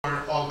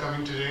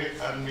coming today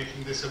and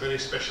making this a very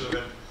special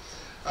event.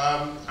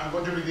 I'm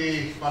going to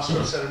be the Master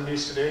of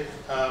Ceremonies today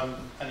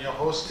and your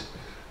host,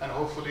 and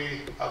hopefully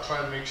I'll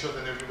try and make sure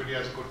that everybody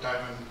has a good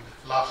time and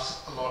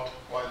laughs a lot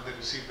while they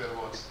receive their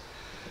awards.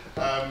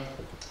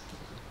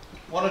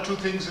 One or two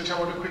things which I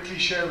want to quickly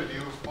share with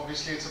you.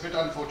 Obviously it's a bit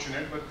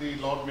unfortunate, but the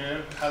Lord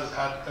Mayor has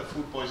had a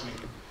food poisoning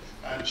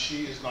and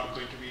she is not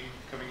going to be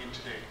coming in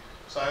today.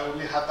 So I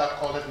only had that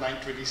call at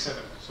 9:27,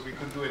 so we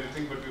couldn't do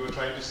anything, but we were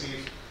trying to see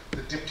if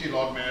the Deputy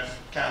Lord Mayor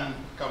can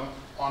come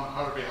on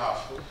her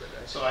behalf.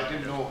 So I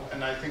didn't know,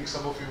 and I think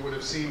some of you would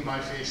have seen my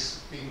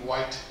face being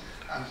white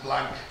and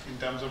blank in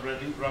terms of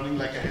running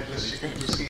like a headless chicken to see